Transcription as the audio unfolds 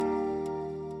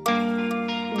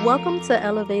Welcome to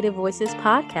Elevated Voices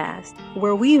Podcast,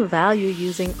 where we value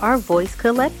using our voice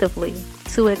collectively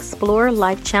to explore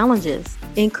life challenges,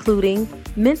 including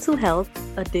mental health,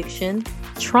 addiction,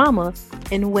 trauma,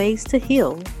 and ways to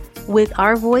heal. With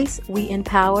our voice, we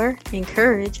empower,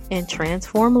 encourage, and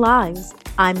transform lives.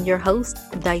 I'm your host,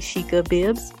 Daishika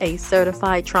Bibbs, a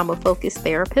certified trauma-focused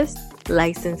therapist,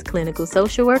 licensed clinical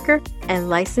social worker, and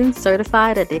licensed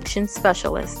certified addiction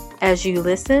specialist. As you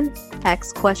listen,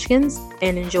 ask questions,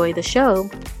 and enjoy the show,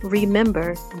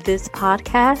 remember this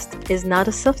podcast is not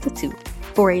a substitute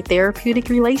for a therapeutic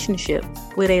relationship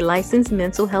with a licensed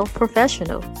mental health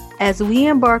professional. As we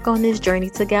embark on this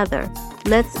journey together,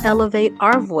 let's elevate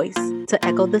our voice to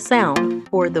echo the sound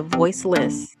for the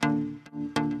voiceless.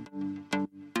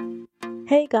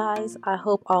 Hey guys, I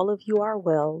hope all of you are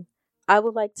well. I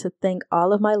would like to thank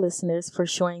all of my listeners for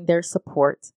showing their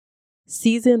support.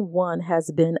 Season 1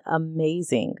 has been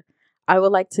amazing. I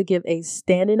would like to give a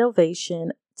standing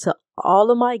ovation to all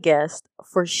of my guests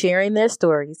for sharing their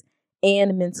stories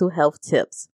and mental health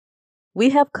tips. We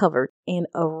have covered an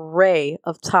array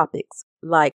of topics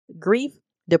like grief,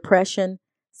 depression,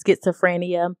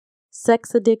 schizophrenia,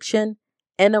 sex addiction,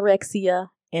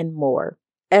 anorexia, and more.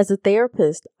 As a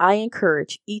therapist, I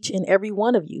encourage each and every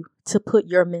one of you to put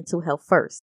your mental health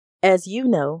first. As you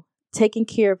know, taking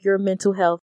care of your mental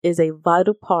health is a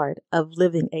vital part of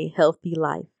living a healthy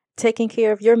life. Taking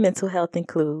care of your mental health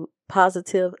include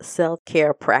positive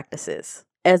self-care practices.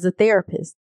 As a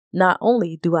therapist, not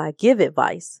only do I give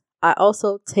advice, I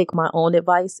also take my own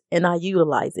advice and I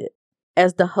utilize it.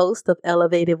 As the host of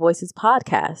Elevated Voices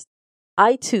Podcast,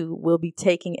 I too will be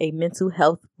taking a mental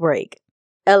health break.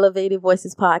 Elevated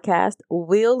Voices Podcast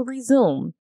will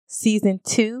resume Season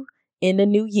 2 in the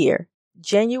new year,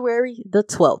 January the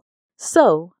 12th.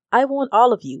 So, I want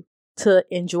all of you to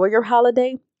enjoy your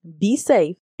holiday, be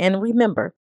safe, and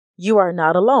remember, you are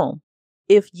not alone.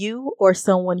 If you or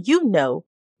someone you know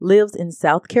lives in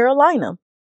South Carolina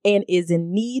and is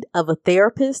in need of a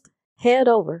therapist, head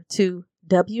over to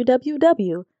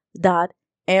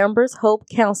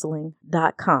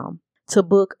www.ambershopecounseling.com to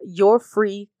book your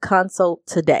free consult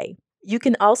today. You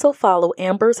can also follow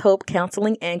Amber's Hope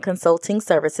Counseling and Consulting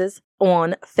Services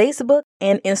on Facebook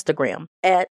and Instagram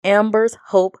at Amber's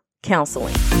Hope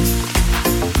Counseling.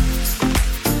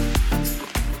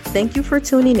 Thank you for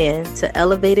tuning in to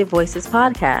Elevated Voices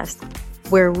Podcast,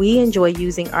 where we enjoy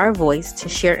using our voice to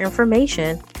share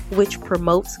information which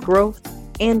promotes growth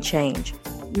and change.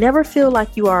 Never feel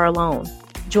like you are alone.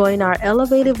 Join our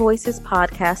Elevated Voices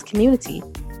Podcast community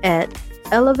at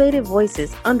Elevated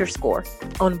Voices _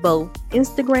 on both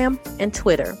Instagram and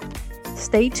Twitter.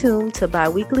 Stay tuned to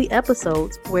bi-weekly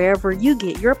episodes wherever you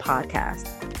get your podcast.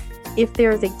 If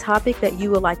there is a topic that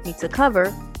you would like me to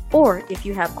cover, or if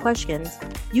you have questions,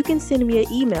 you can send me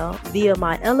an email via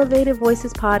my Elevated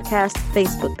Voices Podcast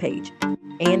Facebook page.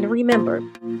 And remember,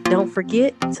 don't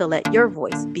forget to let your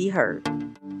voice be heard.